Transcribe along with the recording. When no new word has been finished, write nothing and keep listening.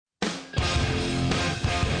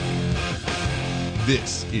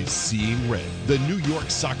This is Seeing Red, the New York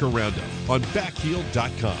Soccer Roundup on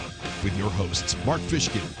Backheel.com with your hosts Mark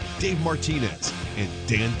Fishkin, Dave Martinez, and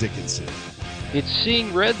Dan Dickinson. It's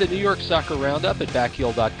Seeing Red, the New York Soccer Roundup at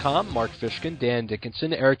Backheel.com. Mark Fishkin, Dan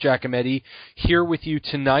Dickinson, Eric Giacometti here with you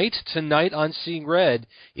tonight. Tonight on Seeing Red,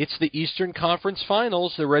 it's the Eastern Conference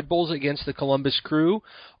Finals, the Red Bulls against the Columbus Crew,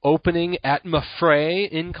 opening at Mafre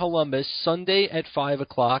in Columbus, Sunday at 5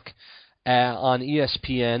 o'clock on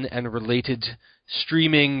ESPN and related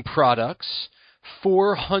streaming products.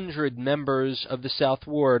 400 members of the South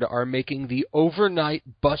Ward are making the overnight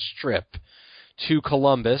bus trip to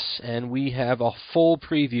Columbus, and we have a full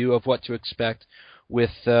preview of what to expect with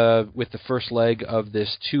the first leg of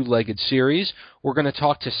this two-legged series. We're going to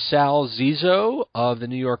talk to Sal Zizzo of the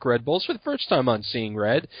New York Red Bulls for the first time on Seeing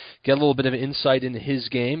Red, get a little bit of insight into his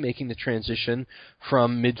game, making the transition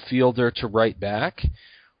from midfielder to right back.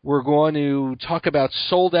 We're going to talk about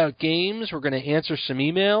sold-out games. We're going to answer some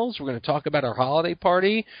emails. We're going to talk about our holiday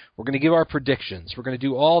party. We're going to give our predictions. We're going to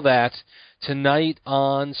do all that tonight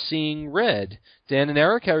on Seeing Red. Dan and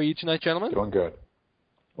Eric, how are you tonight, gentlemen? Doing good.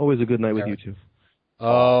 Always a good night with you two.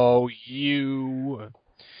 Oh, you.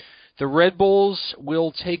 The Red Bulls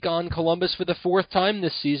will take on Columbus for the fourth time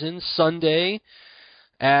this season, Sunday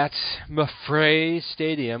at Mafre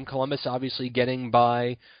Stadium. Columbus obviously getting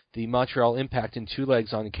by the Montreal Impact in two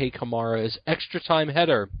legs on Kei Kamara's extra-time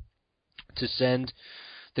header to send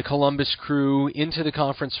the Columbus Crew into the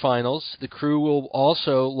conference finals. The Crew will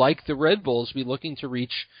also, like the Red Bulls, be looking to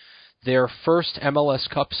reach their first MLS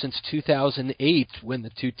Cup since 2008 when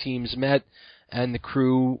the two teams met and the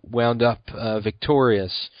Crew wound up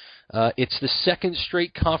victorious. It's the second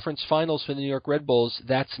straight conference finals for the New York Red Bulls.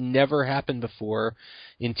 That's never happened before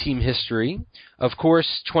in team history. Of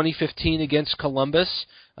course, 2015 against Columbus,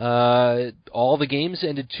 all the games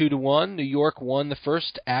ended 2-1. New York won the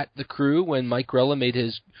first at the Crew when Mike Grella made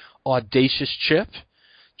his audacious chip.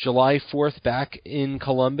 July 4th, back in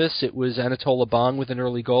Columbus, it was Anatol Abang with an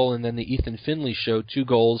early goal, and then the Ethan Finley show, 2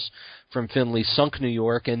 goals from Finley, sunk New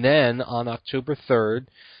York. And then on October 3rd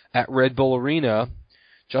at Red Bull Arena,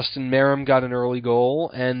 Justin Merrim got an early goal,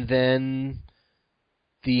 and then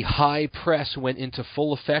the high press went into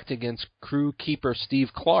full effect against Crew keeper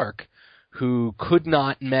Steve Clark, who could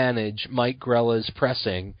not manage Mike Grella's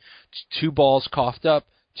pressing. 2 balls coughed up,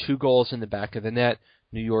 2 goals in the back of the net.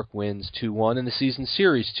 New York wins 2-1 in the season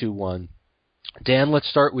series 2-1. Dan, let's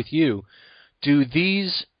start with you. Do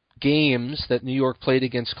these games that New York played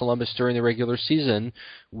against Columbus during the regular season,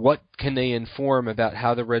 what can they inform about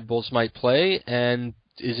how the Red Bulls might play, and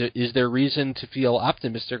is there reason to feel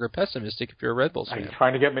optimistic or pessimistic if you're a Red Bulls fan? Are you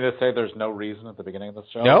trying to get me to say there's no reason at the beginning of the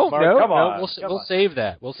show? No, Mark, no, come on, we'll save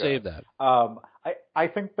that. We'll save that. I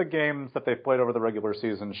think the games that they've played over the regular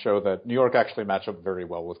season show that New York actually match up very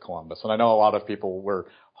well with Columbus. And I know a lot of people were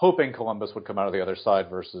hoping Columbus would come out of the other side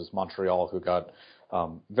versus Montreal, who got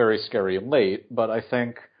very scary late. But I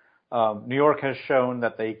think New York has shown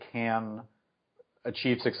that they can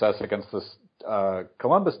achieve success against this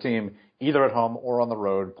Columbus team, either at home or on the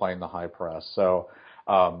road, playing the high press. So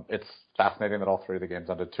it's fascinating that all 3 of the games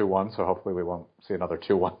ended 2-1, so hopefully we won't see another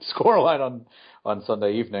 2-1 scoreline on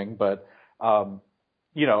Sunday evening. But,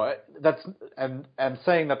 that's and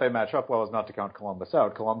saying that they match up well is not to count Columbus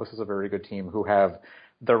out. Columbus is a very good team who have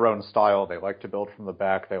their own style. They like to build from the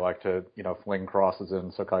back. They like to, fling crosses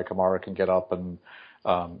in so Kei Kamara can get up and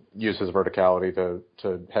use his verticality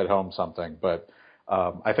to head home something. But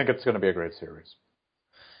I think it's going to be a great series.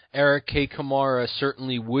 Eric, Kei Kamara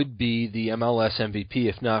certainly would be the MLS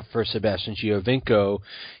MVP if not for Sebastian Giovinco.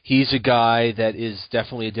 He's a guy that is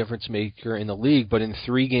definitely a difference maker in the league, but in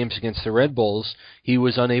 3 games against the Red Bulls, he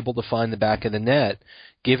was unable to find the back of the net.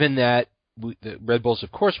 Given that the Red Bulls,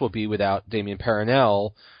 of course, will be without Damian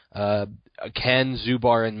Paranel, can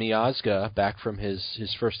Zubar and Miazga, back from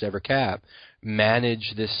his first ever cap,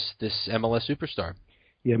 manage this MLS superstar?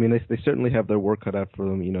 Yeah, I mean, they certainly have their work cut out for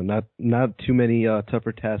them. Not too many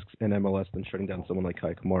tougher tasks in MLS than shutting down someone like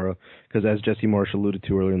Kei Kamara, because as Jesse Marsh alluded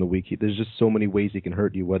to earlier in the week, there's just so many ways he can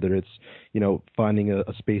hurt you, whether it's, finding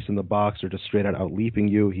a space in the box or just straight out leaping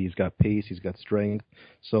you. He's got pace, he's got strength.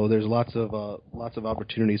 So there's lots of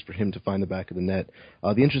opportunities for him to find the back of the net.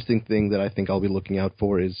 The interesting thing that I think I'll be looking out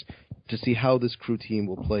for is to see how this Crew team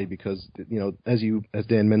will play, because, as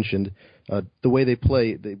Dan mentioned, the way they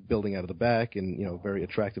play, they're building out of the back and, very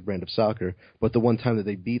attractive brand of soccer. But the one time that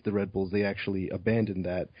they beat the Red Bulls, they actually abandoned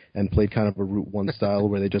that and played kind of a Route 1 style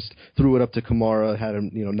where they just threw it up to Kamara, had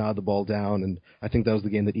him, nod the ball down. And I think that was the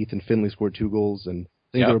game that Ethan Finley scored 2 goals. And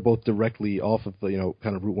I think they were both directly off of the,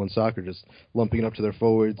 kind of Route 1 soccer, just lumping it up to their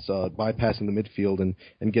forwards, bypassing the midfield and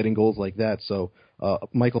getting goals like that. So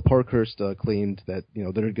Michael Parkhurst claimed that,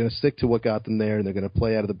 they're going to stick to what got them there, and they're going to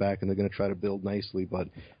play out of the back, and they're going to try to build nicely. But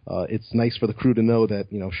it's nice for the Crew to know that,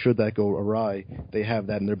 should that go awry, they have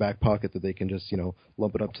that in their back pocket that they can just,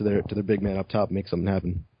 lump it up to their big man up top and make something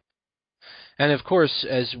happen. And of course,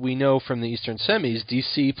 as we know from the Eastern semis,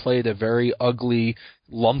 DC played a very ugly,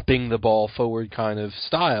 lumping the ball forward kind of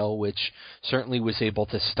style, which certainly was able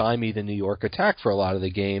to stymie the New York attack for a lot of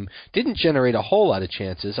the game. Didn't generate a whole lot of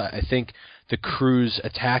chances. I think the Crew's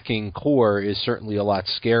attacking core is certainly a lot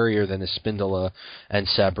scarier than Espindola and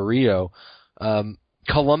Saborio.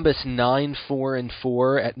 Columbus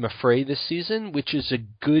 9-4-4 at Maffrey this season, which is a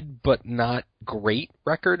good but not great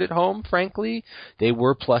record at home, frankly. They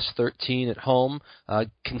were plus 13 at home,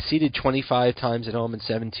 conceded 25 times at home in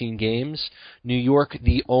 17 games. New York,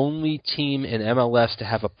 the only team in MLS to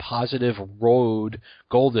have a positive road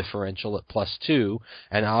goal differential at plus 2,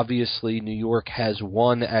 and obviously New York has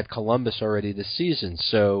won at Columbus already this season.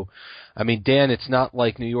 So, I mean, Dan, it's not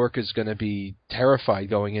like New York is going to be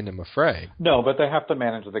terrified going into Maffrey. No, but they have to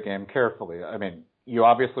manage the game carefully. I mean, you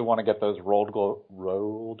obviously want to get those rolled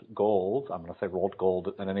goals. I'm going to say rolled gold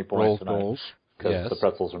at any point tonight. Rolled goals. Because the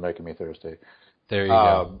pretzels are making me thirsty. There you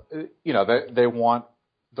go. They want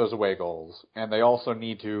those away goals. And they also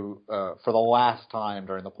need to, for the last time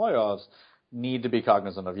during the playoffs, need to be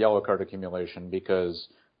cognizant of yellow card accumulation because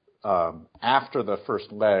after the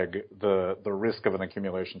first leg, the risk of an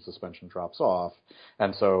accumulation suspension drops off.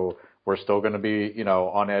 And so we're still going to be,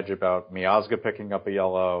 on edge about Miazga picking up a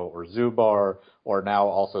yellow or Zubar or now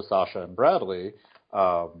also Sasha and Bradley.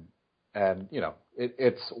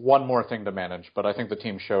 It's one more thing to manage, but I think the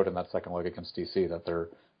team showed in that second leg against DC that they're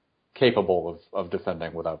capable of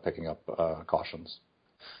defending without picking up cautions.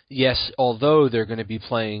 Yes, although they're going to be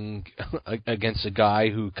playing against a guy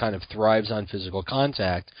who kind of thrives on physical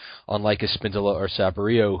contact, unlike Espindola or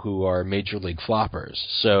Saborio, who are major league floppers.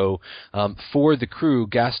 So for the Crew,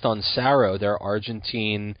 Gaston Sarro, their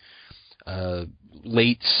Argentine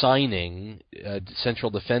late signing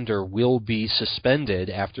central defender, will be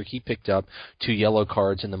suspended after he picked up 2 yellow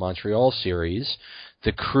cards in the Montreal series.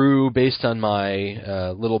 The Crew, based on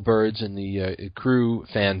my little birds in the Crew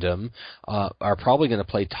fandom, are probably going to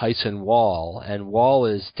play Tyson Wall, and Wall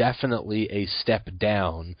is definitely a step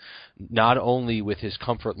down, not only with his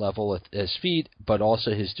comfort level at his feet, but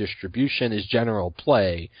also his distribution, his general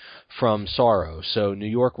play from Sarro. So New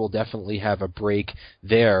York will definitely have a break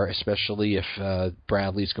there, especially if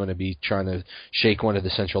Bradley's going to be trying to shake one of the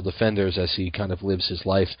central defenders as he kind of lives his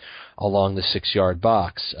life along the 6-yard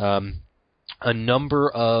box. A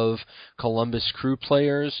number of Columbus Crew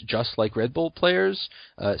players, just like Red Bull players,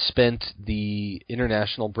 spent the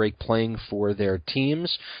international break playing for their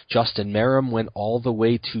teams. Justin Merrim went all the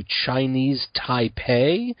way to Chinese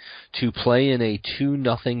Taipei to play in a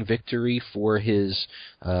 2-0 victory for his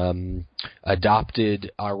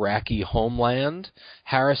adopted Iraqi homeland.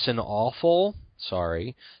 Harrison Awful,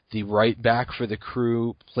 the right back for the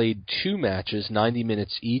Crew, played 2 matches, 90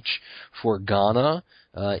 minutes each, for Ghana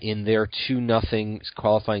in their 2-0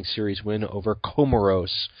 qualifying series win over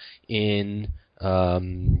Comoros in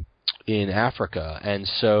Africa. And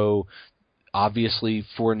so, obviously,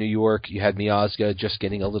 for New York, you had Miazga just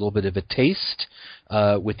getting a little bit of a taste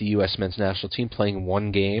with the U.S. men's national team, playing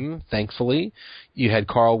 1 game, thankfully. You had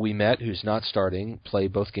Carl Ouimet, who's not starting, play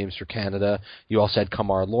both games for Canada. You also had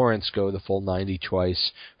Kamar Lawrence go the full 90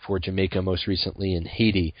 twice for Jamaica, most recently in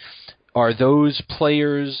Haiti. Are those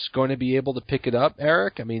players going to be able to pick it up,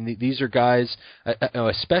 Eric? I mean, these are guys,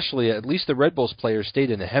 especially, at least the Red Bulls players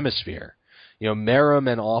stayed in the hemisphere.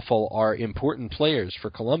 Merrim and Awful are important players for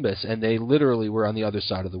Columbus, and they literally were on the other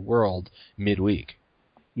side of the world midweek.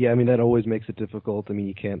 Yeah, I mean, that always makes it difficult. I mean,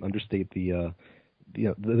 you can't understate the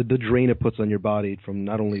drain it puts on your body from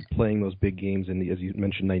not only playing those big games in as you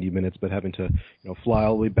mentioned, 90 minutes, but having to fly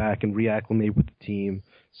all the way back and reacclimate with the team.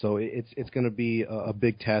 So it's going to be a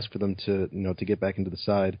big task for them to to get back into the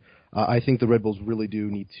side. I think the Red Bulls really do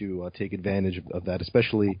need to take advantage of that,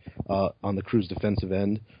 especially on the Crew's defensive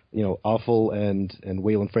end. Awful and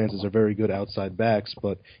Waylon Francis are very good outside backs,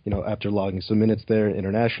 but after logging some minutes there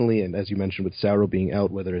internationally, and as you mentioned with Sarro being out,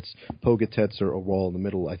 whether it's Pogatetz or a Wall in the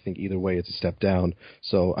middle, I think either way it's a step down.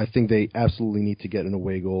 So I think they absolutely need to get an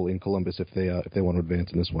away goal in Columbus if they want to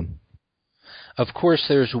advance in this one. Of course,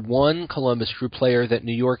 there's one Columbus Crew player that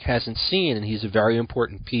New York hasn't seen, and he's a very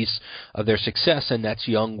important piece of their success, and that's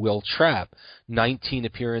young Will Trapp. 19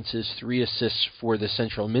 appearances, 3 assists for the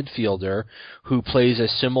central midfielder, who plays a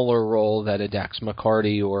similar role that a Dax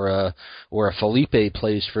McCarty or a Felipe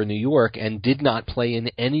plays for New York, and did not play in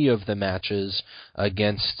any of the matches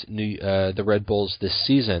against the Red Bulls this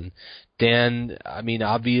season. Dan, I mean,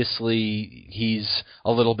 obviously he's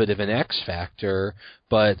a little bit of an X factor,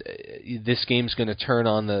 but this game's going to turn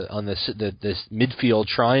on this midfield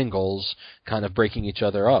triangles kind of breaking each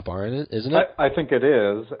other up, isn't it? I think it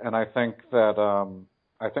is, and I think that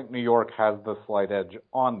I think New York has the slight edge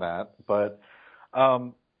on that. But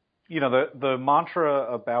the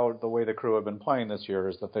mantra about the way the Crew have been playing this year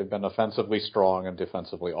is that they've been offensively strong and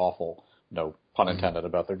defensively awful. No pun intended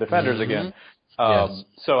about their defenders again. Yes.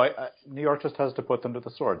 So New York just has to put them to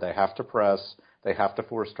the sword. They have to press. They have to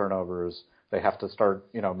force turnovers. They have to start,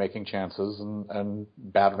 making chances and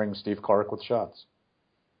battering Steve Clark with shots.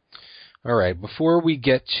 All right. Before we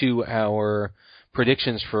get to our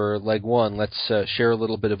predictions for Leg 1, let's share a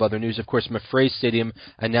little bit of other news. Of course, Mafre Stadium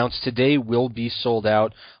announced today will be sold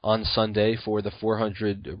out on Sunday for the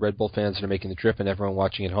 400 Red Bull fans that are making the trip and everyone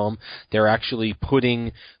watching at home. They're actually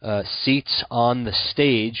putting seats on the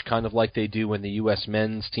stage, kind of like they do when the U.S.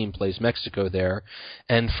 men's team plays Mexico there.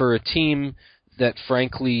 And for a team that,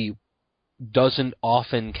 frankly, doesn't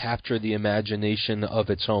often capture the imagination of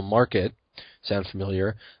its home market, sound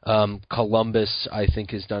familiar? Columbus, I think,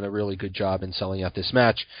 has done a really good job in selling out this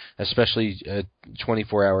match, especially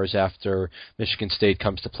 24 hours after Michigan State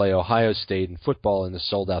comes to play Ohio State in football and has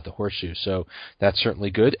sold out the Horseshoe. So that's certainly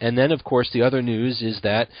good. And then, of course, the other news is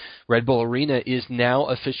that Red Bull Arena is now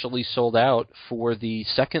officially sold out for the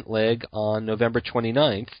second leg on November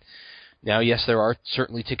 29th. Now, yes, there are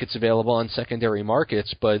certainly tickets available on secondary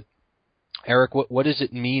markets, but Eric, what does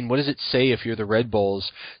it mean? What does it say if you're the Red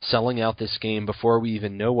Bulls selling out this game before we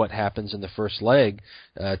even know what happens in the first leg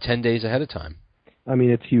 10 days ahead of time? I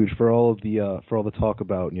mean, it's huge for all the talk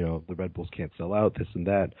about, the Red Bulls can't sell out, this and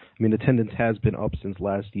that. I mean, attendance has been up since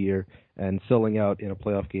last year, and selling out in a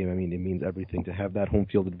playoff game, I mean, it means everything. To have that home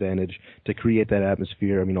field advantage, to create that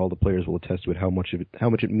atmosphere, I mean, all the players will attest to it, how much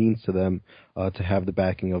it means to them to have the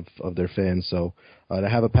backing of their fans. So to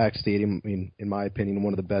have a packed stadium, I mean, in my opinion,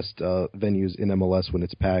 one of the best venues in MLS when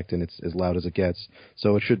it's packed and it's as loud as it gets.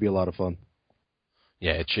 So it should be a lot of fun.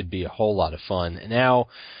 Yeah, it should be a whole lot of fun. Now,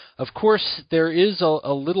 of course, there is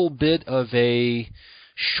a little bit of a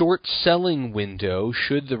short selling window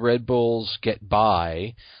should the Red Bulls get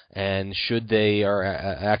by and should they are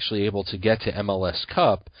actually able to get to MLS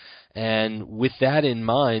Cup. And with that in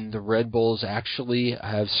mind, the Red Bulls actually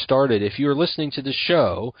have started, if you're listening to the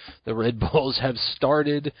show, the Red Bulls have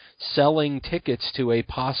started selling tickets to a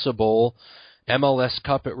possible MLS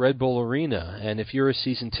Cup at Red Bull Arena. And if you're a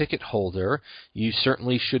season ticket holder, you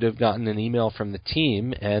certainly should have gotten an email from the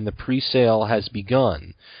team, and the pre-sale has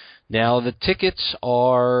begun. Now, the tickets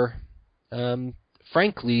are,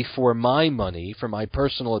 frankly, for my money, for my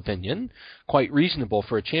personal opinion, quite reasonable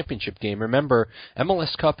for a championship game. Remember,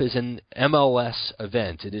 MLS Cup is an MLS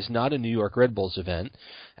event. It is not a New York Red Bulls event,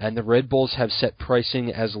 and the Red Bulls have set pricing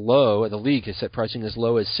as low, the league has set pricing as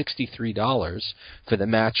low as $63 for the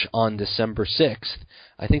match on December 6th.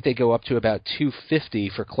 I think they go up to about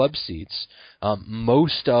 $250 for club seats.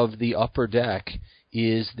 Most of the upper deck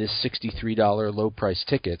is this $63 low-price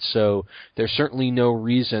ticket. So there's certainly no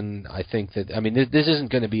reason, I think, that... I mean, this isn't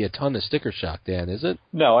going to be a ton of sticker shock, Dan, is it?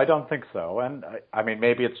 No, I don't think so. And, I mean,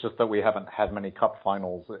 maybe it's just that we haven't had many Cup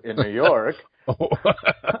finals in New York.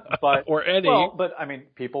 But, or any. Well, but, I mean,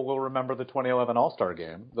 people will remember the 2011 All-Star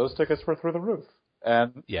Game. Those tickets were through the roof.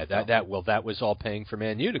 And yeah, that was all paying for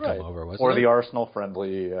Man U to come over, wasn't it? Or the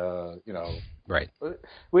Arsenal-friendly, Right.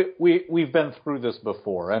 We've been through this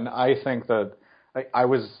before, and I think that I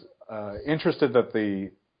was interested that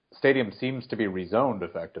the stadium seems to be rezoned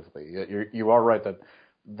effectively. You are right that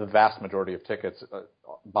the vast majority of tickets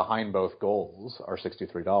behind both goals are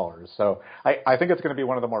 $63. So I think it's going to be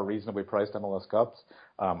one of the more reasonably priced MLS Cups.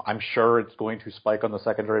 I'm sure it's going to spike on the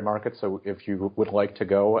secondary market, so if you would like to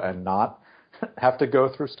go and not have to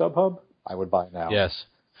go through StubHub, I would buy now. Yes.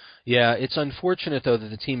 Yeah, it's unfortunate, though, that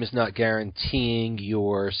the team is not guaranteeing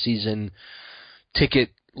your season ticket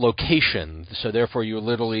location, so therefore you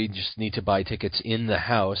literally just need to buy tickets in the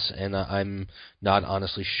house, and I'm not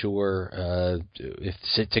honestly sure if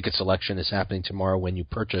ticket selection is happening tomorrow when you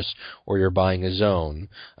purchase or you're buying a zone.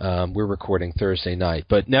 We're recording Thursday night,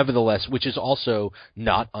 but nevertheless, which is also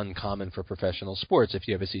not uncommon for professional sports. If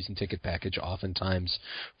you have a season ticket package, oftentimes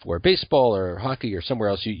for baseball or hockey or somewhere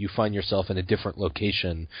else, you find yourself in a different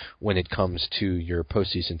location when it comes to your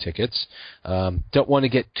postseason tickets. Don't want to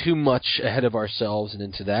get too much ahead of ourselves and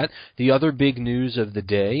into that. The other big news of the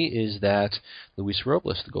day is that Luis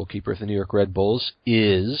Robles, the goalkeeper of the New York Red Bulls,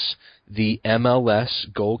 is the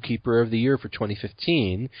MLS Goalkeeper of the Year for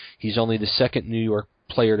 2015. He's only the second New York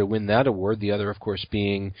player to win that award, the other, of course,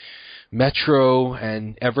 being Metro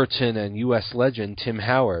and Everton and U.S. legend Tim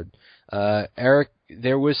Howard. Eric,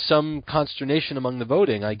 there was some consternation among the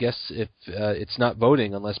voting. I guess if it's not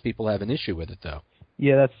voting unless people have an issue with it, though.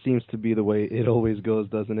 Yeah, that seems to be the way it always goes,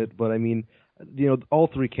 doesn't it? But I mean, all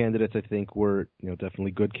three candidates I think were,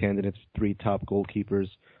 definitely good candidates, three top goalkeepers.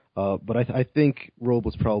 But I think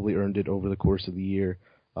Robles probably earned it over the course of the year.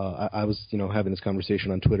 I was, having this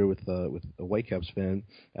conversation on Twitter with a Whitecaps fan,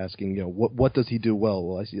 asking, what does he do well?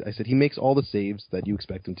 Well, I said he makes all the saves that you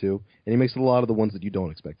expect him to, and he makes a lot of the ones that you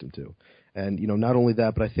don't expect him to. And not only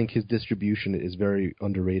that, but I think his distribution is very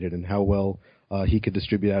underrated, and how well he could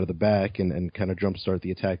distribute out of the back and kind of jumpstart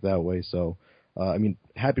the attack that way. So,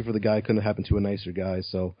 happy for the guy. Couldn't have happened to a nicer guy.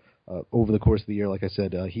 So, over the course of the year, like I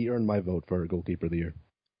said, he earned my vote for Goalkeeper of the Year.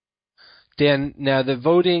 Dan, now the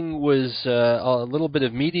voting was a little bit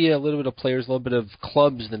of media, a little bit of players, a little bit of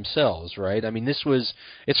clubs themselves, right? I mean, it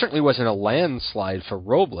certainly wasn't a landslide for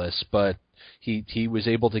Robles, but he was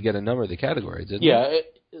able to get a number of the categories, didn't he?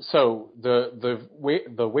 So the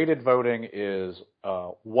weighted voting is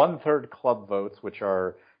 1/3 club votes, which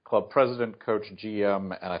are club president, coach,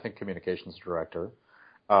 GM, and I think communications director.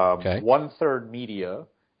 1/3 media,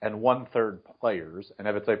 and 1/3 players. And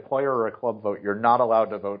if it's a player or a club vote, you're not allowed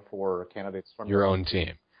to vote for candidates from your own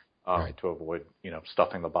team, right, to avoid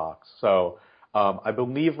stuffing the box. So I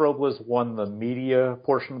believe Robles won the media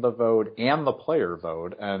portion of the vote and the player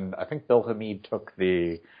vote, and I think Bill Hamid took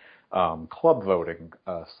the club voting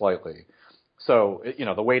slightly. So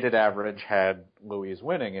the weighted average had Luis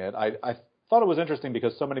winning it. I thought it was interesting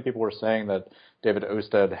because so many people were saying that David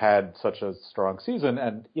Ousted had such a strong season,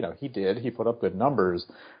 and he did. He put up good numbers,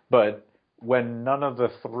 but when none of the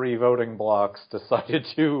three voting blocks decided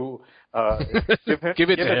to give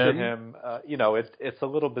it to him, it's a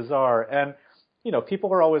little bizarre. And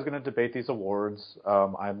people are always going to debate these awards.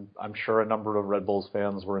 I'm sure a number of Red Bulls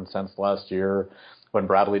fans were incensed last year when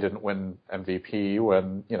Bradley didn't win MVP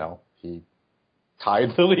when he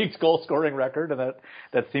tied the league's goal scoring record, and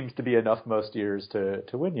that seems to be enough most years to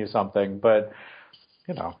win you something. But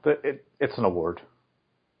it's an award.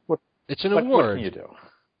 It's an award. What can you do?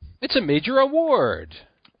 It's a major award.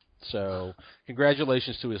 So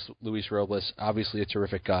congratulations to Luis Robles. Obviously a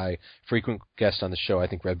terrific guy, frequent guest on the show. I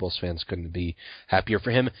think Red Bulls fans couldn't be happier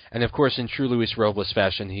for him. And of course, in true Luis Robles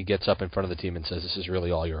fashion, he gets up in front of the team and says, "This is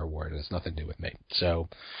really all your award, and it's nothing to do with me." So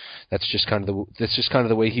that's just kind of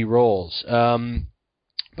the way he rolls.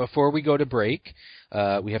 Before we go to break,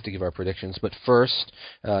 we have to give our predictions. But first,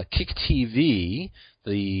 Kick TV,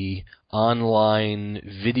 the online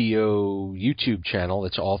video YouTube channel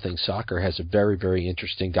that's all things soccer, has a very, very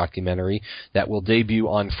interesting documentary that will debut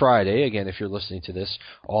on Friday. Again, if you're listening to this,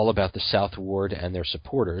 all about the South Ward and their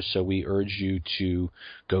supporters. So we urge you to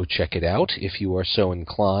go check it out if you are so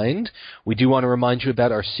inclined. We do want to remind you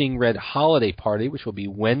about our Seeing Red holiday party, which will be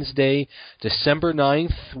Wednesday, December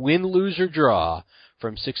 9th, win, lose, or draw,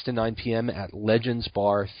 from 6 to 9 p.m. at Legends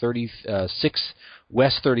Bar, 36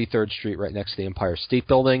 West 33rd Street, right next to the Empire State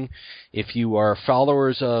Building. If you are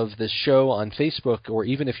followers of this show on Facebook, or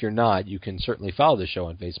even if you're not, you can certainly follow the show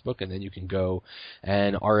on Facebook, and then you can go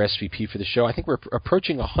and RSVP for the show. I think we're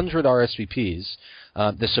approaching 100 RSVPs.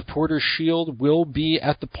 The Supporters Shield will be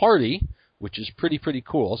at the party, which is pretty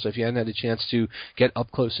cool. So if you haven't had a chance to get up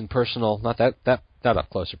close and personal, not up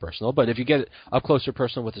close or personal, but if you get up close or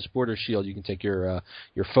personal with the Supporters Shield, you can take your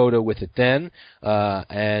photo with it then,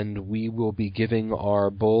 and we will be giving our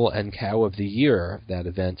Bull and Cow of the Year of that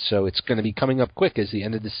event. So it's going to be coming up quick as the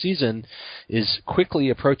end of the season is quickly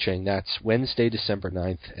approaching. That's Wednesday, December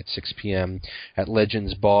 9th at 6 p.m. at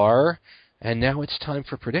Legends Bar. And now it's time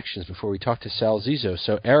for predictions before we talk to Sal Zizzo.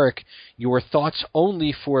 So, Eric, your thoughts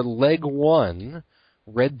only for leg one,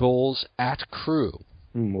 Red Bulls at Crew.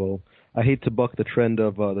 Well, I hate to buck the trend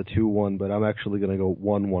of the 2-1, but I'm actually going to go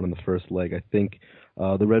 1-1 in the first leg. I think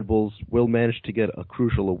the Red Bulls will manage to get a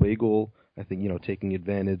crucial away goal I think, taking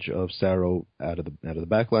advantage of Saro out of the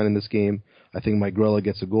back line in this game. I think Mike Grella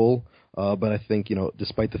gets a goal, but I think,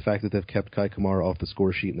 despite the fact that they've kept Kai Kamara off the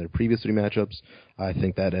score sheet in their previous 3 matchups, I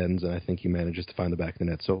think that ends, and I think he manages to find the back of the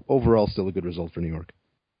net. So overall, still a good result for New York.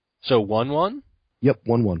 So 1-1? Yep,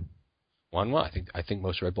 1-1. 1-1. I think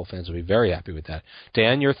most Red Bull fans will be very happy with that.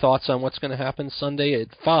 Dan, your thoughts on what's going to happen Sunday at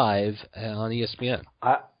 5 on ESPN?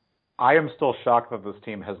 I am still shocked that this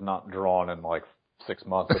team has not drawn in like 6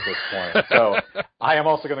 months at this point. So I am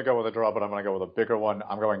also going to go with a draw, but I'm going to go with a bigger one.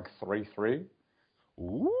 I'm going 3-3.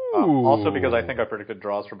 Ooh. Also because I think I predicted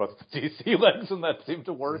draws for both the DC legs, and that seemed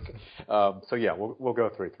to work. So yeah, we'll go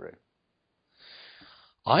 3-3.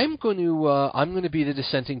 I'm going to be the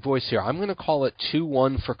dissenting voice here. I'm going to call it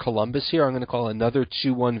 2-1 for Columbus here. I'm going to call another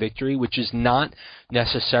 2-1 victory, which is not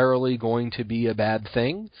necessarily going to be a bad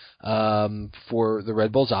thing for the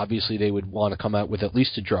Red Bulls. Obviously, they would want to come out with at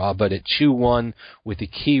least a draw, but at 2-1 with a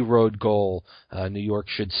key road goal, New York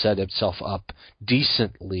should set itself up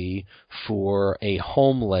decently for a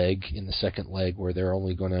home leg in the second leg, where they're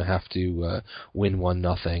only going to have to win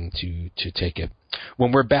 1-0 to take it.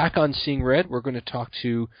 When we're back on Seeing Red, we're going to talk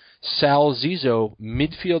to Sal Zizzo,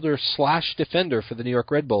 midfielder / defender for the New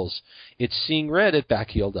York Red Bulls. It's Seeing Red at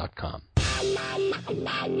backheel.com.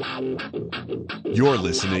 You're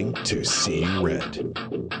listening to Seeing Red.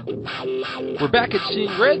 We're back at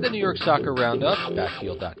Seeing Red, the New York Soccer Roundup,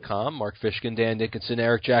 backheel.com. Mark Fishkin, Dan Dickinson,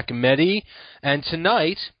 Eric Giacometti. And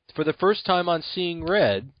tonight, for the first time on Seeing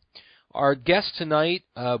Red, our guest tonight,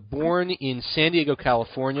 born in San Diego,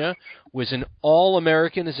 California, was an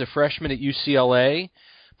All-American as a freshman at UCLA,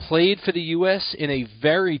 played for the U.S. in a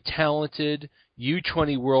very talented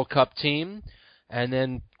U20 World Cup team, and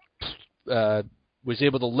then was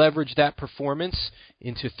able to leverage that performance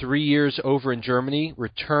into 3 years over in Germany,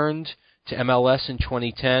 returned to MLS in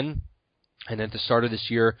 2010, and at the start of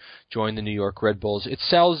this year joined the New York Red Bulls. It's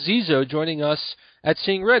Sal Zizzo joining us at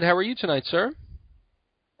Seeing Red. How are you tonight, sir?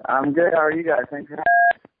 I'm good. How are you guys? Thanks for having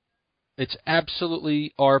me. It's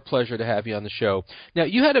absolutely our pleasure to have you on the show. Now,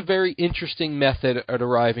 you had a very interesting method at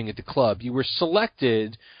arriving at the club. You were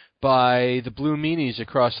selected by the Blue Meanies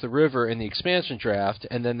across the river in the expansion draft,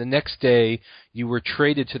 and then the next day you were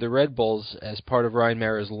traded to the Red Bulls as part of Ryan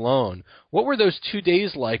Mara's loan. What were those 2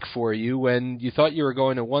 days like for you when you thought you were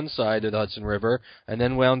going to one side of the Hudson River and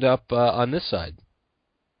then wound up on this side?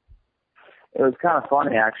 It was kind of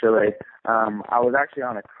funny, actually. I was actually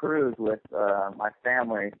on a cruise with my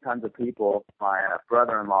family, tons of people. My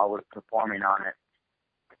brother-in-law was performing on it,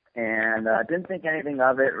 and didn't think anything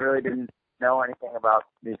of it, really didn't know anything about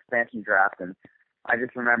the expansion draft, and I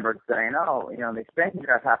just remembered saying, the expansion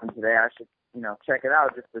draft happened today. I should, check it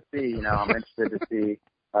out just to see, I'm interested to see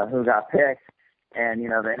who got picked, and,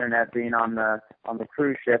 the internet being on the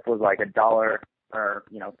cruise ship was like $1 or,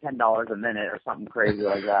 $10 a minute or something crazy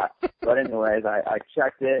like that. But anyways, I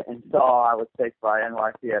checked it and saw I was picked by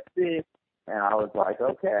NYCFC, and I was like,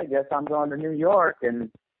 okay, I guess I'm going to New York. And,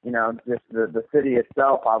 just the city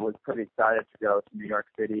itself, I was pretty excited to go to New York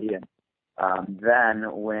City. And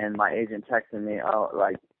then when my agent texted me,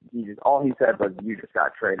 all he said was, you just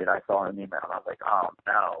got traded. I saw an email, and I was like, oh,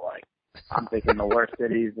 no, I'm thinking the worst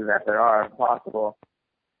cities that there are possible.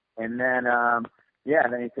 And then,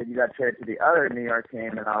 then he said, you got traded to the other New York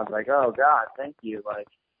team, and I was like, oh, God, thank you.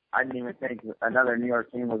 I didn't even think another New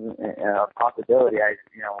York team was a possibility.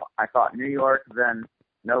 I thought New York, then,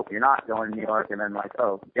 nope, you're not going to New York, and then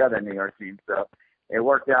the other New York team. So it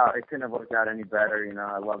worked out. It couldn't have worked out any better.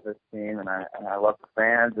 I love this team, and I love the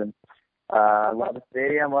fans, and I love the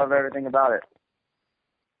stadium, love everything about it.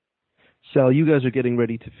 Sal, you guys are getting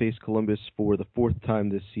ready to face Columbus for the 4th time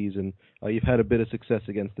this season. You've had a bit of success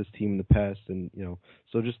against this team in the past, and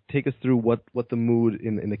so just take us through what the mood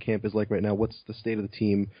in the camp is like right now. What's the state of the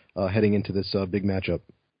team heading into this big matchup?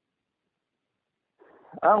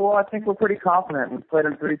 Well, I think we're pretty confident. We've played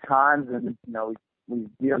them 3 times, and we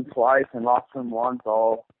beat them twice and lost them once,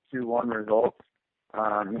 all 2-1 results.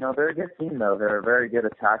 They're a good team though. They're a very good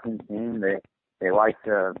attacking team. They like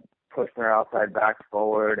to push their outside backs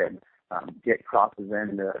forward and get crosses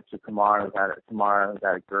into Kamara. Kamara has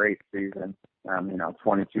had a great season.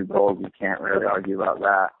 22 goals. You can't really argue about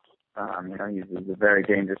that. He's a very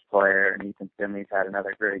dangerous player, and Ethan Finley's had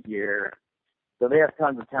another great year. So they have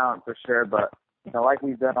tons of talent for sure, but like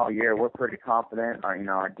we've done all year, we're pretty confident.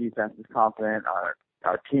 Our defense is confident.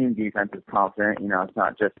 Our team defense is confident. It's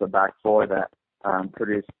not just the back four that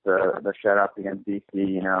produced the shutout against DC.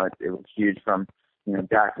 It was huge from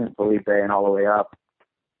Jackson, Felipe, and all the way up.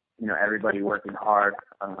 Everybody working hard.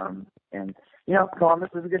 And Columbus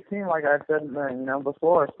is a good team, like I said,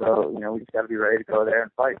 before. So we just got to be ready to go there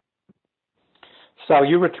and fight. Sal,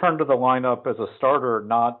 you returned to the lineup as a starter,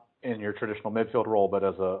 not in your traditional midfield role, but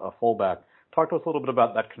as a fullback. Talk to us a little bit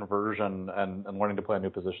about that conversion and learning to play a new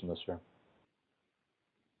position this year.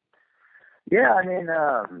 Yeah, I mean,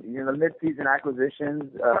 the mid-season acquisitions,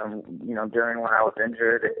 during when I was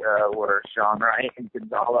injured, were Sean Wright and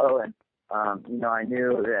Gonzalo, and I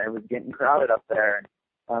knew that it was getting crowded up there,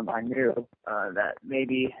 and I knew that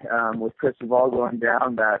maybe with Chris Duvall going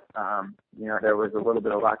down, that there was a little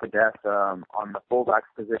bit of lack of depth on the fullback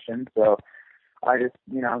position. So I just,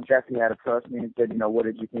 Jesse had approached me and said, what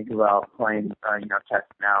did you think about playing,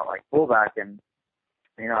 testing out like fullback? And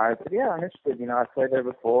I said, yeah, I'm interested. I played there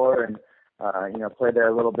before, and played there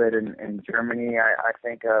a little bit in Germany. I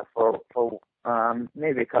think for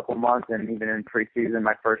maybe a couple months, and even in preseason,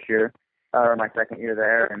 my first year or my second year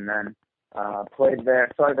there, and then started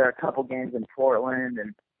there a couple games in Portland,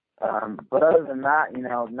 and but other than that,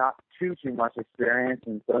 not too much experience.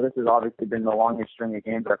 And so this has obviously been the longest string of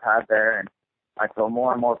games I've had there, and I feel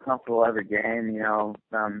more and more comfortable every game.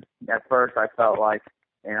 At first I felt like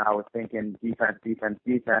I was thinking defense because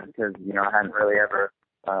I hadn't really ever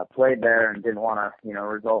played there and didn't want to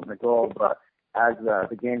result in a goal. But as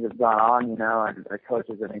the games have gone on, and the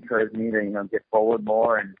coaches have encouraged me to get forward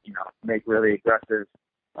more and make really aggressive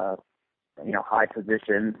high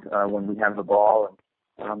positions when we have the ball.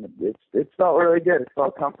 And it's felt really good. It's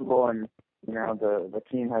felt comfortable, and the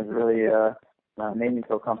team has really made me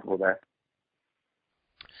feel comfortable there.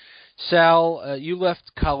 Sal, you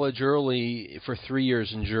left college early for 3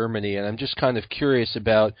 years in Germany, and I'm just kind of curious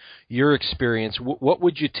about your experience. What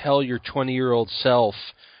would you tell your 20-year-old self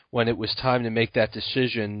when it was time to make that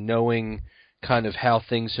decision, knowing kind of how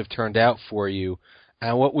things have turned out for you?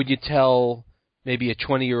 And what would you tell maybe a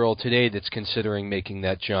 20-year-old today that's considering making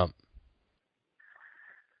that jump?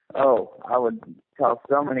 Oh, I would tell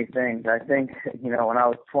so many things. I think, when I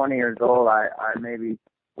was 20 years old, I maybe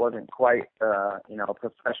wasn't quite, a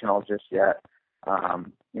professional just yet.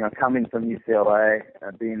 Coming from UCLA,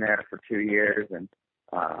 being there for 2 years, and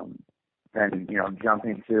then,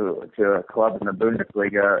 jumping to a club in the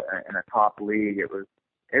Bundesliga in a top league, it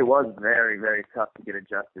was very, very tough to get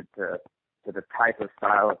adjusted to the type of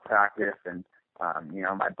style of practice, and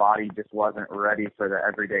my body just wasn't ready for the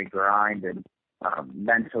everyday grind, and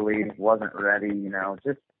mentally wasn't ready.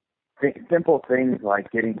 Just simple things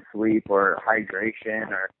like getting sleep or hydration,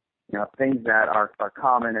 or things that are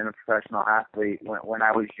common in a professional athlete. When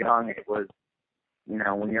I was young, it was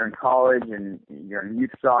when you're in college and you're in youth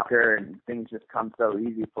soccer, and things just come so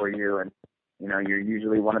easy for you, and you're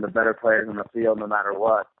usually one of the better players on the field no matter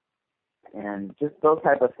what. And just those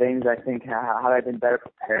type of things, I think, had I been better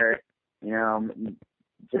prepared,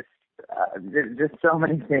 just so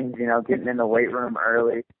many things, getting in the weight room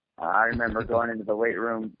early. I remember going into the weight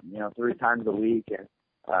room, 3 times a week, and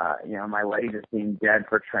my leg just being dead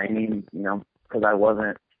for training, because I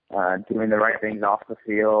wasn't doing the right things off the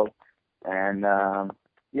field. And I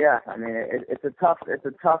mean, it's a tough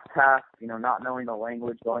task, not knowing the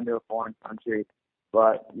language, going to a foreign country.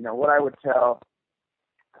 But what I would tell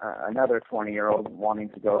another 20-year-old wanting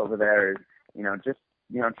to go over there is, just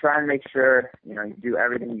try and make sure you do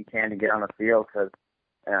everything you can to get on the field, because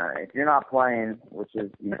if you're not playing, which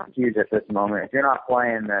is huge at this moment, if you're not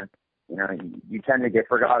playing, then you tend to get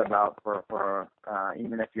forgot about for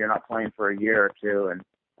even if you're not playing for a year or two, and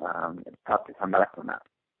it's tough to come back from that.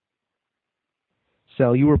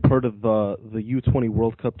 Sal, you were part of the U20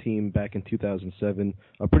 World Cup team back in 2007,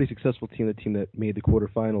 a pretty successful team, the team that made the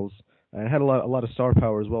quarterfinals. And had a lot of star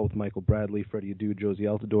power as well with Michael Bradley, Freddie Adu, Josie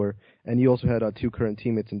Altidore, and you also had 2 current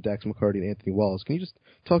teammates in Dax McCarty and Anthony Wallace. Can you just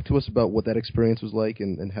talk to us about what that experience was like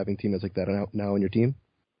and having teammates like that now on your team?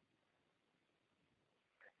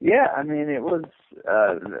 Yeah, I mean, it was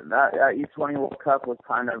that U20 World Cup was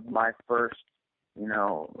kind of my first,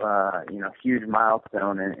 huge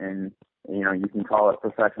milestone in you can call it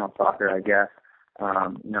professional soccer, I guess. I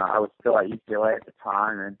was still at UCLA at the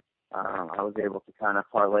time, and I was able to kind of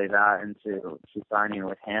parlay that into signing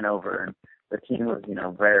with Hanover, and the team was,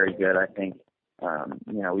 very good. I think,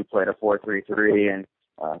 we played a 4-3-3, and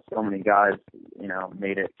so many guys,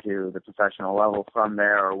 made it to the professional level from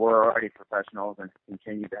there, or were already professionals and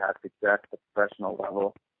continued to have success at the professional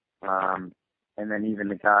level. And then even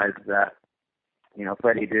the guys that,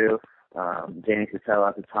 Freddie Adu, Danny Sotelo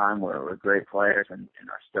at the time were great players and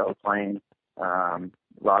are still playing.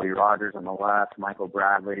 Robbie Rogers on the left, Michael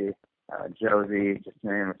Bradley, Josie, just to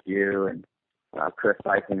name a few, and Chris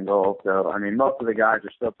Sykes in goal. So, I mean, most of the guys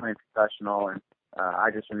are still playing professional, and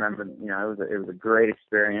I just remember, it was a great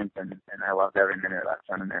experience, and I loved every minute of that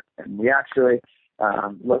tournament. And we actually,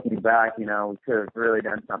 looking back, we could have really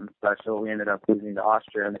done something special. We ended up losing to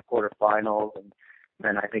Austria in the quarterfinals, and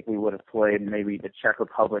then I think we would have played maybe the Czech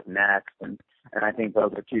Republic next, and I think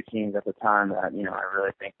those are two teams at the time that I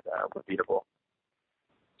really think were beatable.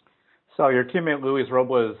 So your teammate Luis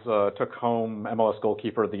Robles took home MLS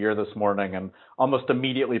Goalkeeper of the Year this morning and almost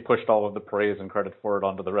immediately pushed all of the praise and credit for it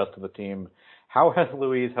onto the rest of the team. How has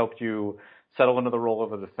Luis helped you settle into the role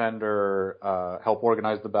of a defender, help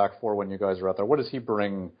organize the back four when you guys are out there? What does he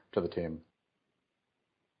bring to the team?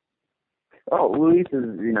 Oh, Luis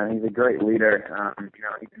is, he's a great leader.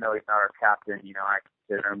 Even though he's not our captain, I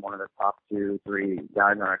consider him one of the top 2-3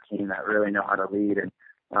 guys on our team that really know how to lead. And,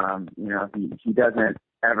 he doesn't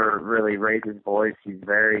ever really raise his voice. He's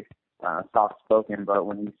very soft-spoken, but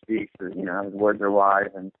when he speaks, his words are wise,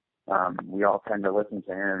 and we all tend to listen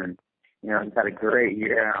to him. And, he's had a great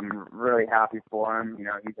year. I'm really happy for him.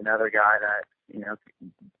 He's another guy that,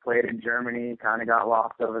 played in Germany, kind of got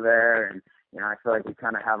lost over there, and I feel like we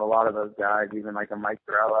kind of have a lot of those guys, even like a Mike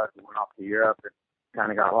Barella who went off to Europe and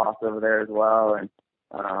kind of got lost over there as well. And,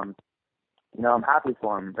 I'm happy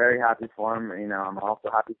for him, very happy for him. I'm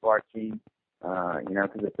also happy for our team,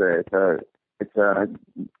 because it's a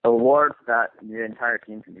award that the entire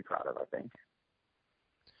team can be proud of, I think.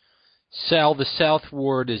 Sal, the South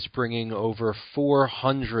Ward is bringing over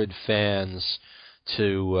 400 fans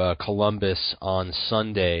to Columbus on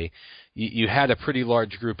Sunday. You had a pretty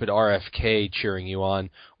large group at RFK cheering you on.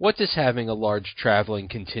 What does having a large traveling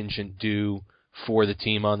contingent do for the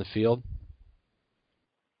team on the field?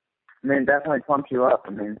 It definitely pumps you up.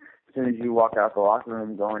 As soon as you walk out the locker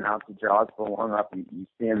room, going out to jogs for warm up, you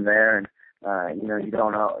see them there, and you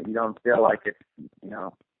don't feel like it's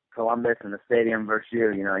Columbus and the stadium versus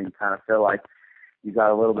you. You kind of feel like you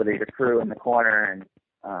got a little bit of your crew in the corner, and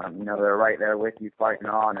they're right there with you fighting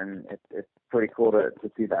on, and it's pretty cool to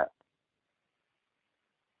see that.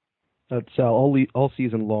 Sal, all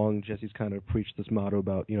season long, Jesse's kind of preached this motto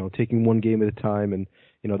about, taking one game at a time, and,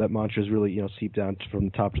 that mantra's really, seeped down from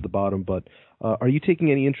the top to the bottom. But are you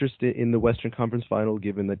taking any interest in the Western Conference Final,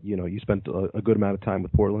 given that, you spent a good amount of time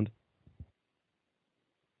with Portland?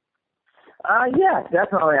 Yeah,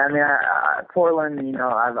 definitely. Portland,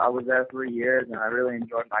 I was there 3 years, and I really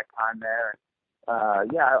enjoyed my time there.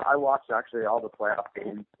 I watched actually all the playoff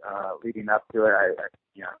games leading up to it.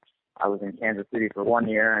 I was in Kansas City for 1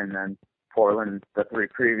 year, and then Portland the 3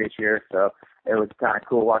 previous years. So it was kind of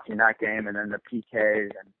cool watching that game, and then the PKs,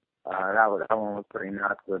 and that one was pretty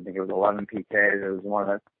nuts. I think it was 11 PKs. It was one of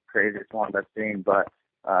the craziest ones I've seen. But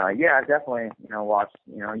I definitely watched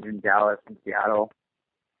even Dallas and Seattle,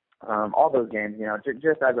 all those games.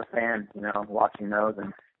 Just as a fan, watching those,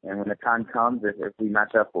 and when the time comes, if we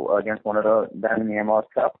match up against one of them in the MLS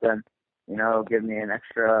Cup, then it'll give me an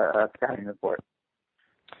extra scouting report.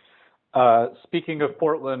 Speaking of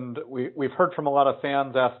Portland, we've heard from a lot of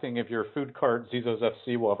fans asking if your food cart Zizzo's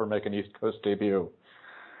FC will ever make an East Coast debut.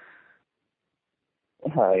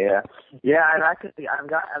 Oh yeah, and actually I've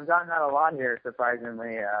gotten that a lot here,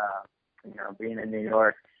 surprisingly. Being in New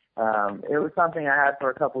York, it was something I had for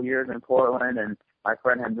a couple years in Portland, and my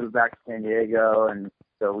friend had moved back to San Diego, and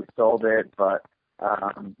so we sold it. But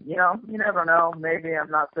you never know. Maybe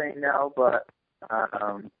I'm not saying no, but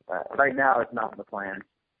right now it's not the plan.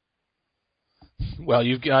 Well,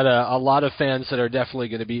 you've got a lot of fans that are definitely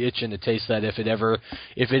going to be itching to taste that if it ever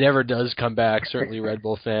does come back. Certainly, Red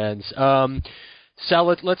Bull fans. Sal,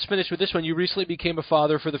 let's finish with this one. You recently became a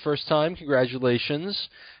father for the first time. Congratulations.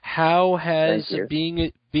 How has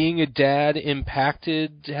being a dad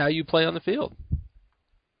impacted how you play on the field?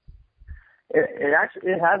 It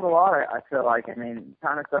actually has a lot. I feel like. Kind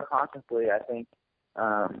of subconsciously, I think.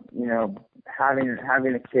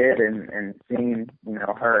 Having a kid and seeing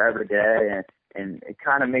her every day, and it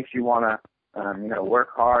kind of makes you want to work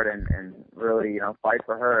hard and really fight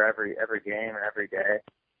for her every game and every day.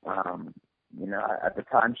 At the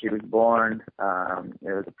time she was born,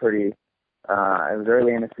 it was it was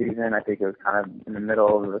early in the season. I think it was kind of in the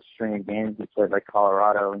middle of the string of games. We played like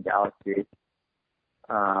Colorado and Galaxy.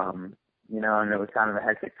 And it was kind of a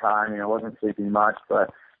hectic time. I wasn't sleeping much, but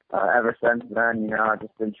ever since then, I've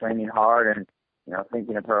just been training hard and,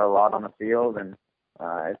 thinking of her a lot on the field, and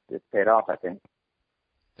it's paid off, I think.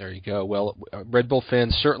 There you go. Well, Red Bull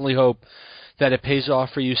fans certainly hope that it pays off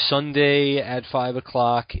for you Sunday at 5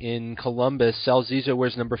 o'clock in Columbus. Sal Zizzo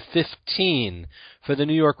wears number 15 for the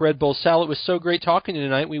New York Red Bulls. Sal, it was so great talking to you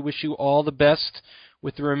tonight. We wish you all the best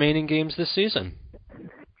with the remaining games this season.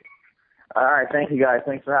 All right. Thank you, guys.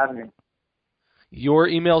 Thanks for having me. Your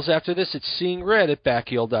emails after this at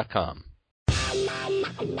seeingred@backheel.com.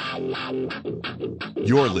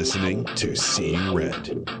 You're listening to Seeing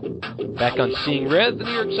Red. Back on Seeing Red, the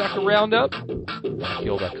New York Soccer Roundup.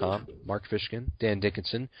 Backfield.com. Mark Fishkin, Dan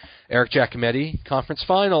Dickinson, Eric Giacometti. Conference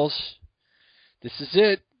Finals. This is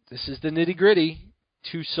it. This is the nitty-gritty.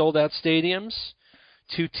 2 sold-out stadiums.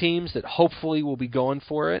 2 teams that hopefully will be going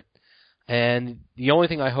for it. And the only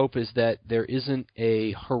thing I hope is that there isn't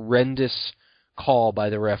a horrendous call by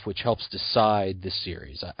the ref which helps decide this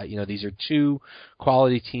series. These are 2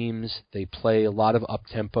 quality teams. They play a lot of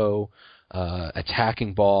up-tempo,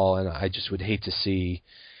 attacking ball, and I just would hate to see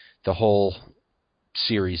the whole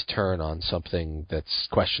series turn on something that's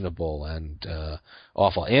questionable and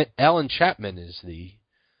awful. Alan Chapman is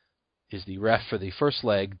the ref for the first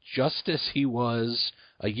leg, just as he was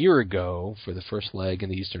a year ago for the first leg in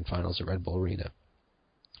the Eastern Finals at Red Bull Arena.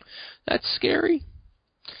 That's scary.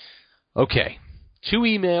 Okay, 2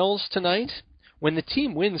 emails tonight. When the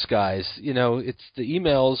team wins, guys, it's the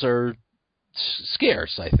emails are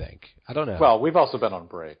scarce, I think. I don't know. Well, we've also been on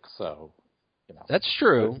break, so, That's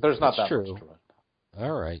true. There's not that true. much to it.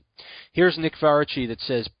 All right. Here's Nick Varacci that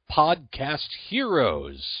says, Podcast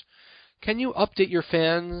Heroes. Can you update your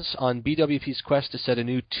fans on BWP's quest to set a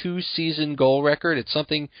new 2-season goal record? It's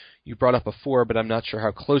something you brought up before, but I'm not sure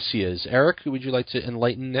how close he is. Eric, would you like to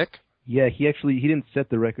enlighten Nick? Yeah, he didn't set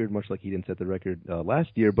the record, much like he didn't set the record last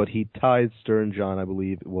year, but he tied Stern John, I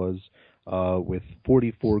believe it was, with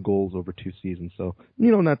 44 goals over 2 seasons. So,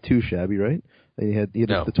 not too shabby, right? And he had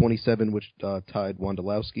the 27, which tied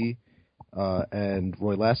Wondolowski and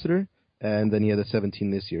Roy Lassiter, and then he had the 17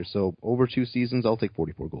 this year. So over 2 seasons, I'll take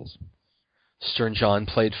 44 goals. Stern John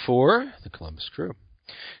played for the Columbus Crew.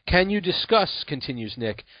 Can you discuss, continues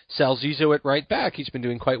Nick, Sal Zizzo at right back? He's been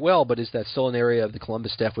doing quite well, but is that still an area of the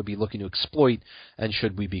Columbus staff would be looking to exploit, and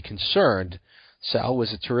should we be concerned? Sal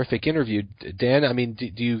was a terrific interview. Dan,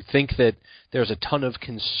 do you think that there's a ton of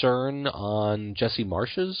concern on Jesse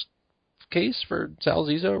Marsh's case for Sal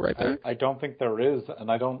Zizzo right back? I don't think there is,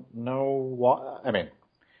 and I don't know why.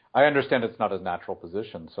 I understand it's not his natural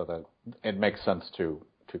position, so that it makes sense to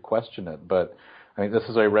question it. But this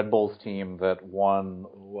is a Red Bulls team that won,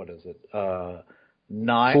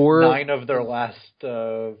 9 of their last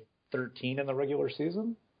 13 in the regular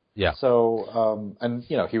season. Yeah. So,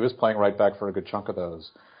 he was playing right back for a good chunk of those.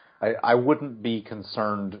 I wouldn't be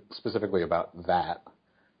concerned specifically about that.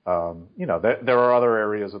 There are other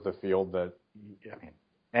areas of the field that,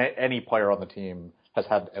 any player on the team has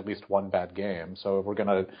had at least one bad game. So if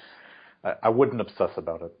we're I wouldn't obsess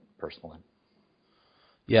about it personally.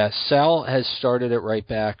 Yeah, Sal has started at right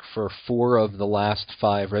back for 4 of the last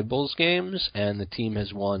 5 Red Bulls games, and the team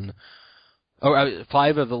has won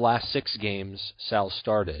 5 of the last 6 games Sal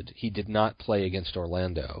started. He did not play against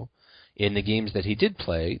Orlando. In the games that he did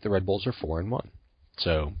play, the Red Bulls are 4-1.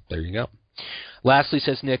 So there you go. Lastly,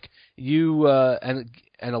 says Nick, you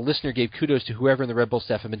and a listener gave kudos to whoever in the Red Bull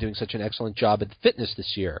staff have been doing such an excellent job at fitness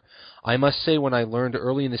this year. I must say, when I learned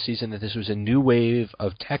early in the season that this was a new wave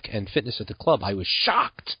of tech and fitness at the club, I was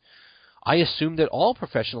shocked. I assumed that all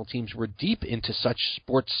professional teams were deep into such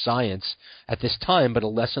sports science at this time, but a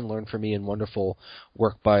lesson learned for me and wonderful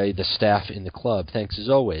work by the staff in the club. Thanks as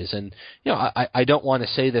always. And, I don't want to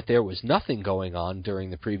say that there was nothing going on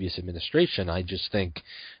during the previous administration. I just think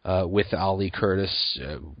with Ali Curtis,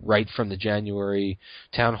 right from the January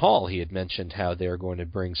town hall, he had mentioned how they're going to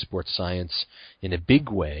bring sports science in a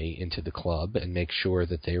big way into the club and make sure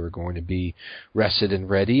that they were going to be rested and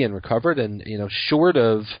ready and recovered. And, short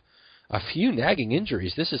of a few nagging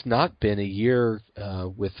injuries, this has not been a year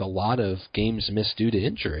with a lot of games missed due to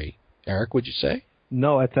injury. Eric, would you say?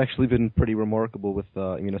 No, it's actually been pretty remarkable with,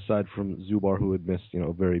 aside from Zubar, who had missed,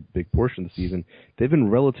 a very big portion of the season, they've been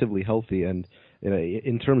relatively healthy. And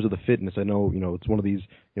in terms of the fitness, I know, it's one of these,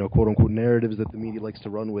 quote-unquote narratives that the media likes to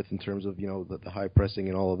run with in terms of, the high pressing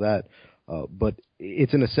and all of that. But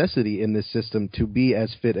it's a necessity in this system to be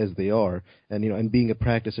as fit as they are, and being at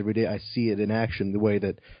practice every day, I see it in action. The way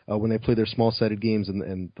that when they play their small-sided games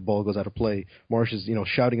and the ball goes out of play, Marsh is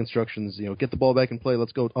shouting instructions, get the ball back in play,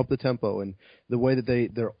 let's go up the tempo, and the way that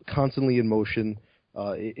they're constantly in motion,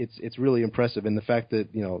 it's really impressive. And the fact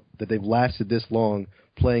that that they've lasted this long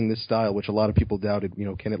playing this style, which a lot of people doubted,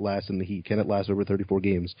 can it last in the heat? Can it last over 34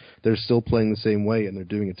 games? They're still playing the same way, and they're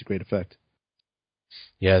doing it to great effect.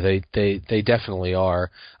 Yeah, they definitely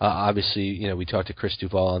are. Obviously, we talked to Chris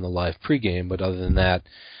Duval on the live pregame, but other than that,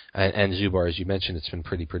 and Zubar, as you mentioned, it's been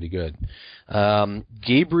pretty good.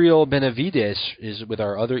 Gabriel Benavides is with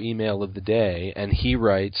our other email of the day, and he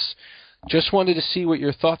writes, just wanted to see what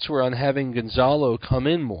your thoughts were on having Gonzalo come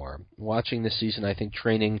in more. Watching this season, I think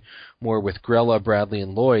training more with Grella, Bradley,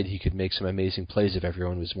 and Lloyd, he could make some amazing plays if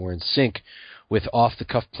everyone was more in sync. with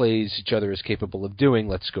off-the-cuff plays each other is capable of doing.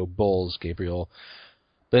 Let's go Bulls, Gabriel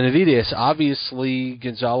Benavides. Obviously,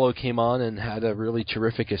 Gonzalo came on and had a really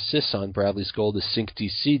terrific assist on Bradley's goal to sink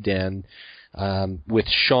DC, Dan, with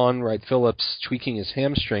Sean Wright-Phillips tweaking his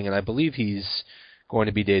hamstring, and I believe he's going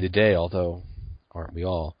to be day-to-day, although aren't we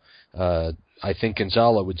all? I think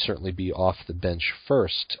Gonzalo would certainly be off the bench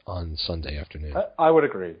first on Sunday afternoon. I would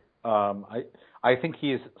agree. I think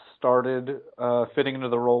he's started fitting into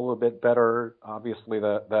the role a bit better. Obviously,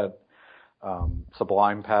 that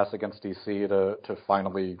sublime pass against DC to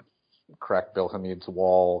finally crack Bill Hamid's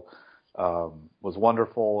wall was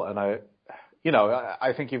wonderful, and I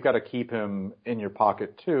think you've got to keep him in your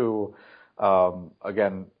pocket too.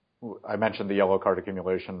 Again, I mentioned the yellow card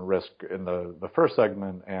accumulation risk in the first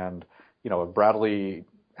segment, and if Bradley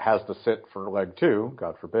has to sit for leg 2,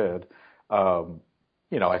 God forbid,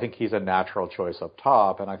 I think he's a natural choice up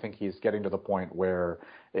top, and I think he's getting to the point where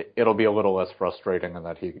it'll be a little less frustrating, and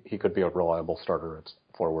that he could be a reliable starter at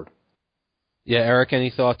forward. Yeah, Eric,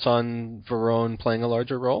 any thoughts on Verón playing a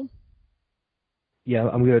larger role? Yeah,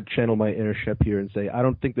 I'm going to channel my inner Shep here and say I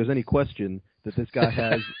don't think there's any question that this guy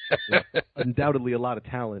has undoubtedly a lot of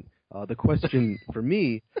talent. The question for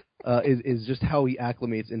me is just how he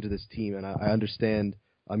acclimates into this team, and I understand.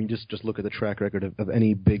 I mean, just look at the track record of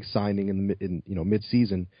any big signing in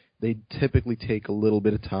mid-season. They typically take a little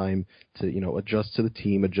bit of time to adjust to the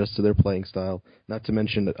team, adjust to their playing style. Not to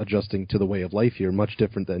mention adjusting to the way of life here, much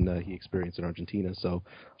different than he experienced in Argentina. So,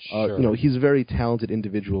 sure. He's a very talented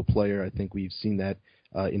individual player. I think we've seen that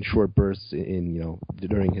in short bursts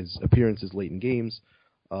during his appearances late in games.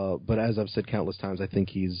 But as I've said countless times, I think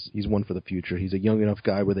he's one for the future. He's a young enough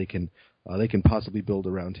guy where they can possibly build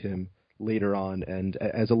around him later on, and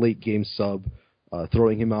as a late game sub,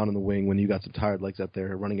 throwing him out on the wing when you got some tired legs out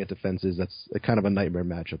there running at defenses, that's a kind of a nightmare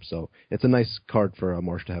matchup. So it's a nice card for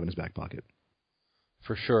Marsh to have in his back pocket.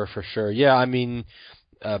 For sure. Yeah, I mean,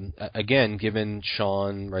 again, given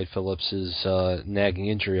Sean Wright-Phillips' nagging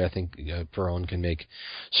injury, I think Verón can make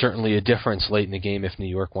certainly a difference late in the game if New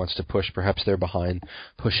York wants to push. Perhaps they're behind,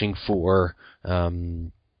 pushing for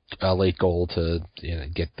a late goal to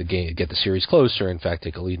get the series closer. In fact,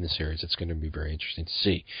 take a lead in the series. It's going to be very interesting to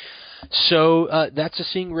see. So that's a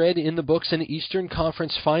Seeing Red in the books, an Eastern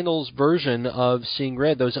Conference Finals version of Seeing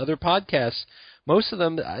Red. Those other podcasts, most of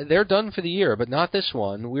them, they're done for the year, but not this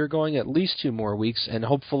one. We're going at least 2 more weeks, and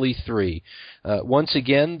hopefully 3. Once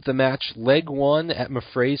again, the match leg 1 at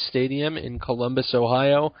Mafray Stadium in Columbus,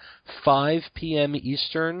 Ohio, 5 p.m.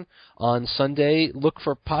 Eastern on Sunday. Look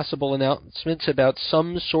for possible announcements about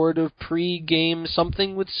some sort of pre-game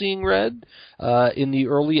something with Seeing Red in the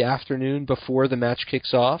early afternoon before the match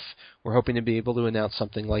kicks off. We're hoping to be able to announce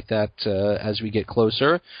something like that as we get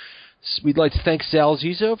closer. We'd like to thank Sal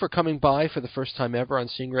Zizzo for coming by for the first time ever on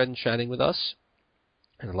Seeing Red and chatting with us.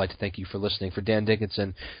 And I'd like to thank you for listening. For Dan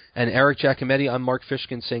Dickinson and Eric Giacometti, I'm Mark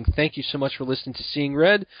Fishkin saying thank you so much for listening to Seeing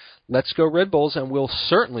Red. Let's go Red Bulls, and we'll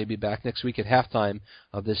certainly be back next week at halftime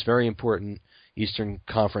of this very important Eastern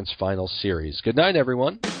Conference Finals series. Good night,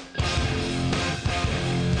 everyone.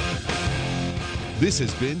 This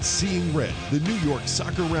has been Seeing Red, the New York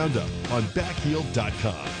Soccer Roundup on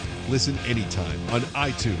backheel.com. Listen anytime on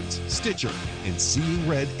iTunes, Stitcher, and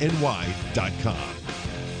SeeingRedNY.com.